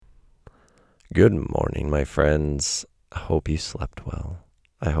Good morning, my friends. I hope you slept well.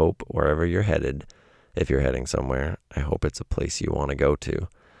 I hope wherever you're headed, if you're heading somewhere, I hope it's a place you want to go to.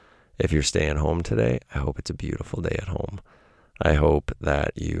 If you're staying home today, I hope it's a beautiful day at home. I hope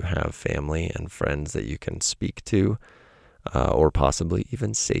that you have family and friends that you can speak to, or possibly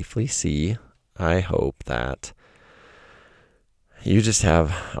even safely see. I hope that you just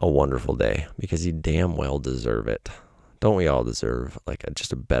have a wonderful day because you damn well deserve it. Don't we all deserve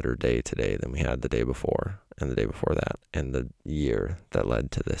just a better day today than we had the day before and the day before that and the year that led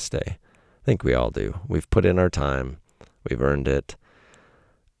to this day? I think we all do. We've put in our time. We've earned it.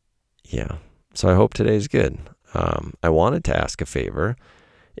 Yeah. So I hope today's good. I wanted to ask a favor.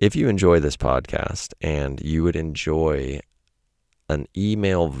 If you enjoy this podcast and you would enjoy an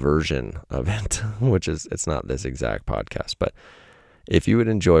email version of it, it's not this exact podcast, but if you would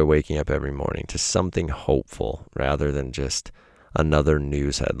enjoy waking up every morning to something hopeful rather than just another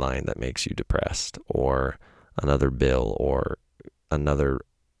news headline that makes you depressed or another bill or another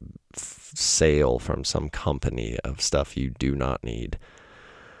sale from some company of stuff you do not need,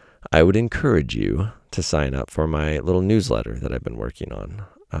 I would encourage you to sign up for my little newsletter that I've been working on.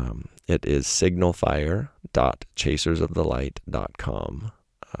 It is signalfire.chasersofthelight.com,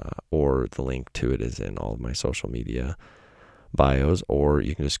 or the link to it is in all of my social media bios, or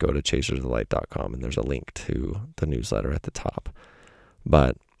you can just go to chasersofthelight.com and there's a link to the newsletter at the top.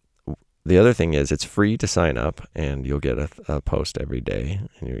 But the other thing is it's free to sign up and you'll get a post every day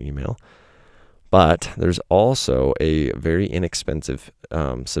in your email. But there's also a very inexpensive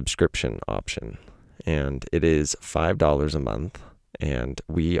subscription option, and it is $5 a month, and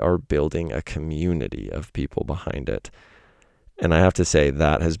we are building a community of people behind it. And I have to say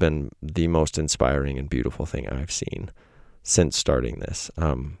that has been the most inspiring and beautiful thing I've seen since starting this.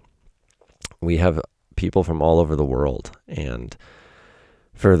 We have people from all over the world, and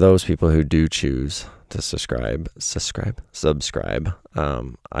for those people who do choose to subscribe,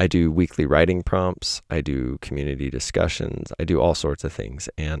 I do weekly writing prompts, I do community discussions, I do all sorts of things,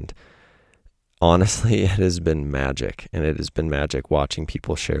 and honestly, it has been magic, and it has been magic watching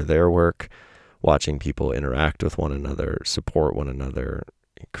people share their work, watching people interact with one another, support one another,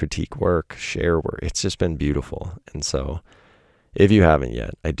 critique work, share work. It's just been beautiful. And so if you haven't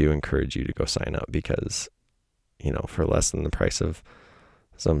yet, I do encourage you to go sign up because, for less than the price of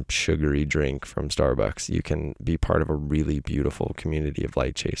some sugary drink from Starbucks, you can be part of a really beautiful community of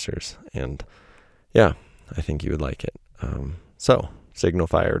light chasers. And yeah, I think you would like it. So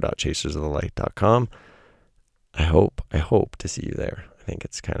signalfire.chasersofthelight.com. I hope to see you there. I think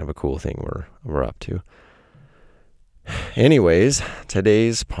it's kind of a cool thing we're up to. Anyways,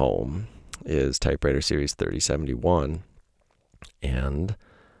 today's poem is Typewriter Series 3071, and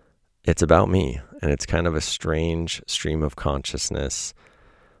it's about me, and it's kind of a strange stream of consciousness,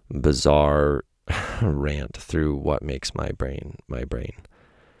 bizarre rant through what makes my brain.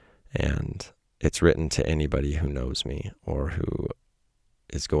 And it's written to anybody who knows me or who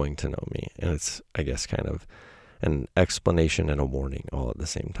is going to know me, and it's, I guess, kind of an explanation and a warning all at the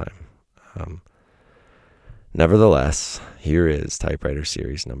same time. Nevertheless, here is Typewriter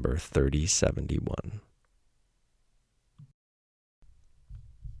Series number 3071.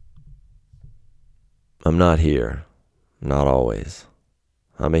 I'm not here, not always.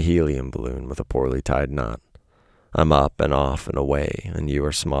 I'm a helium balloon with a poorly tied knot. I'm up and off and away, and you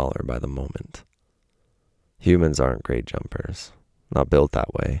are smaller by the moment. Humans aren't great jumpers, not built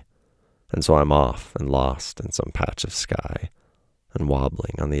that way, and so I'm off and lost in some patch of sky, and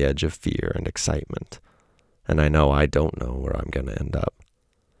wobbling on the edge of fear and excitement, and I know I don't know where I'm going to end up.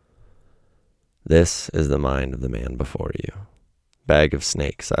 This is the mind of the man before you. Bag of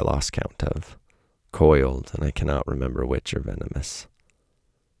snakes I lost count of, coiled, and I cannot remember which are venomous.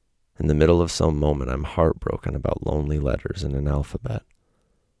 In the middle of some moment, I'm heartbroken about lonely letters in an alphabet.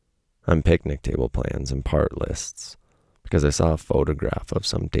 I'm picnic table plans and part lists because I saw a photograph of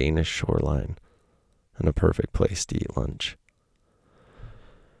some Danish shoreline and a perfect place to eat lunch.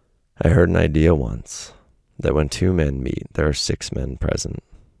 I heard an idea once that when two men meet, there are 6 men present,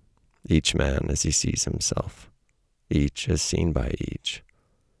 each man as he sees himself, each as seen by each,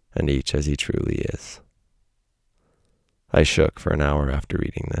 and each as he truly is. I shook for an hour after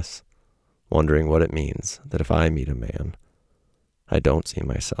reading this, wondering what it means that if I meet a man, I don't see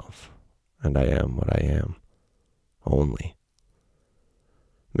myself, and I am what I am, only.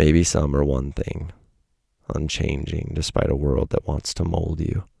 Maybe some are one thing, unchanging despite a world that wants to mold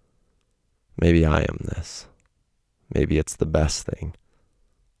you. Maybe I am this. Maybe it's the best thing,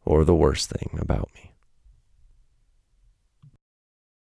 or the worst thing about me.